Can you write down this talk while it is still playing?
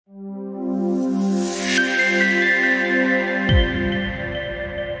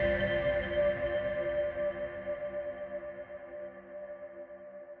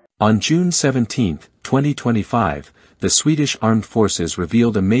On June 17, 2025, the Swedish Armed Forces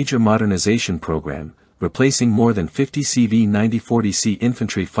revealed a major modernization program, replacing more than 50 CV9040C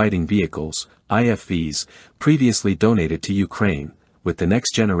infantry fighting vehicles, IFVs, previously donated to Ukraine, with the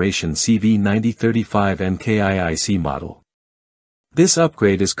next-generation CV9035 MkIIIC model. This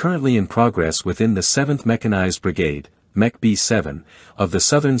upgrade is currently in progress within the 7th Mechanized Brigade, MkB7, of the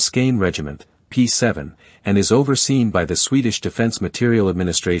Southern Skane Regiment, P7, and is overseen by the Swedish Defence Material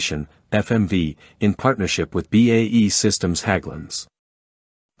Administration, FMV, in partnership with BAE Systems Hägglunds.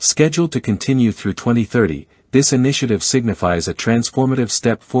 Scheduled to continue through 2030, this initiative signifies a transformative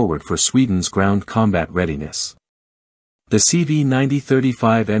step forward for Sweden's ground combat readiness. The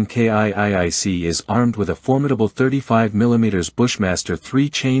CV9035 MkIIIC is armed with a formidable 35mm Bushmaster III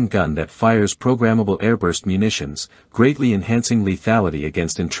chain gun that fires programmable airburst munitions, greatly enhancing lethality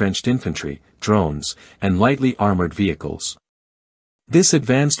against entrenched infantry, drones, and lightly armored vehicles. This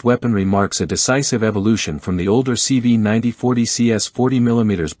advanced weaponry marks a decisive evolution from the older CV9040CS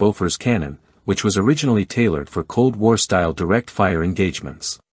 40mm Bofors cannon, which was originally tailored for Cold War-style direct-fire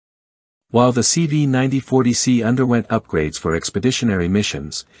engagements. While the CV9040C underwent upgrades for expeditionary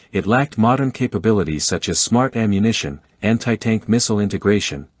missions, it lacked modern capabilities such as smart ammunition, anti-tank missile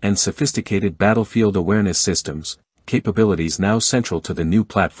integration, and sophisticated battlefield awareness systems, capabilities now central to the new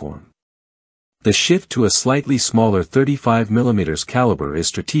platform. The shift to a slightly smaller 35mm caliber is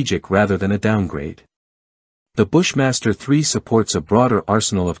strategic rather than a downgrade. The Bushmaster III supports a broader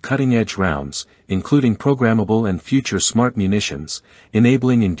arsenal of cutting-edge rounds, including programmable and future smart munitions,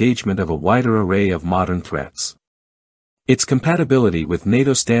 enabling engagement of a wider array of modern threats. Its compatibility with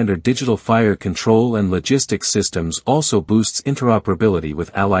NATO standard digital fire control and logistics systems also boosts interoperability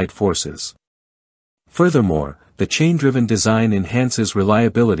with allied forces. Furthermore, the chain-driven design enhances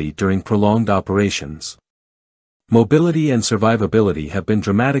reliability during prolonged operations. Mobility and survivability have been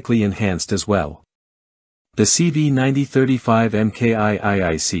dramatically enhanced as well. The CV9035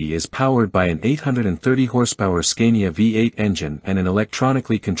 MkIIIC is powered by an 830 horsepower Scania V8 engine and an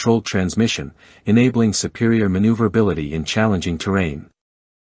electronically controlled transmission, enabling superior maneuverability in challenging terrain.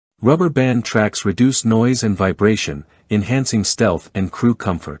 Rubber band tracks reduce noise and vibration, enhancing stealth and crew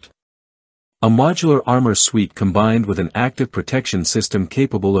comfort. A modular armor suite combined with an active protection system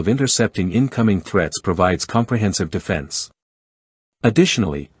capable of intercepting incoming threats provides comprehensive defense.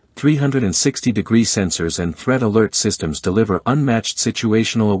 Additionally, 360-degree sensors and threat alert systems deliver unmatched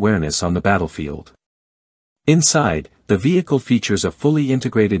situational awareness on the battlefield. Inside, the vehicle features a fully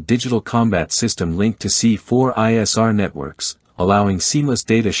integrated digital combat system linked to C4ISR networks, allowing seamless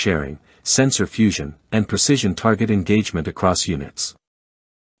data sharing, sensor fusion, and precision target engagement across units.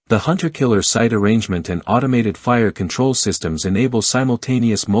 The hunter-killer sight arrangement and automated fire control systems enable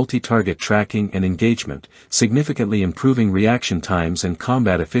simultaneous multi-target tracking and engagement, significantly improving reaction times and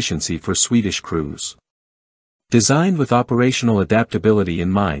combat efficiency for Swedish crews. Designed with operational adaptability in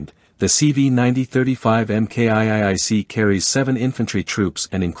mind, the CV9035 MkIIIC carries 7 infantry troops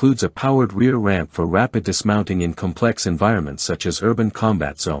and includes a powered rear ramp for rapid dismounting in complex environments such as urban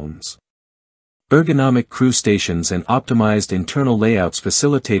combat zones. Ergonomic crew stations and optimized internal layouts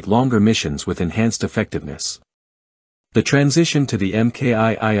facilitate longer missions with enhanced effectiveness. The transition to the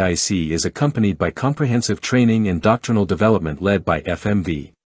MkIIIC is accompanied by comprehensive training and doctrinal development led by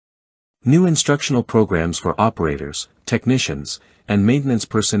FMV. New instructional programs for operators, technicians, and maintenance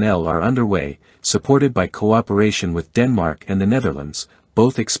personnel are underway, supported by cooperation with Denmark and the Netherlands,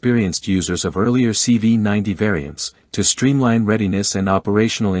 both experienced users of earlier CV90 variants, to streamline readiness and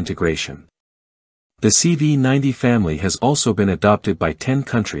operational integration. The CV90 family has also been adopted by 10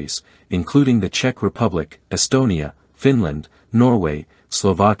 countries, including the Czech Republic, Estonia, Finland, Norway,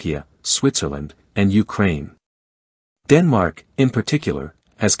 Slovakia, Switzerland, and Ukraine. Denmark, in particular,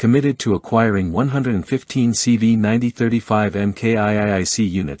 has committed to acquiring 115 CV9035 MkIIIC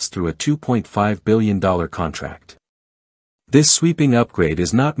units through a $2.5 billion contract. This sweeping upgrade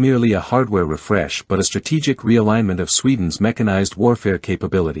is not merely a hardware refresh but a strategic realignment of Sweden's mechanized warfare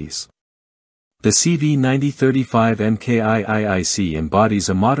capabilities. The CV9035 MkIIIC embodies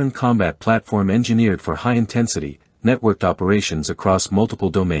a modern combat platform engineered for high-intensity, networked operations across multiple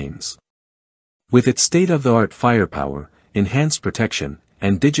domains. With its state-of-the-art firepower, enhanced protection,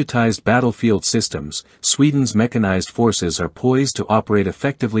 and digitized battlefield systems, Sweden's mechanized forces are poised to operate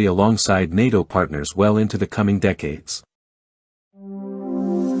effectively alongside NATO partners well into the coming decades.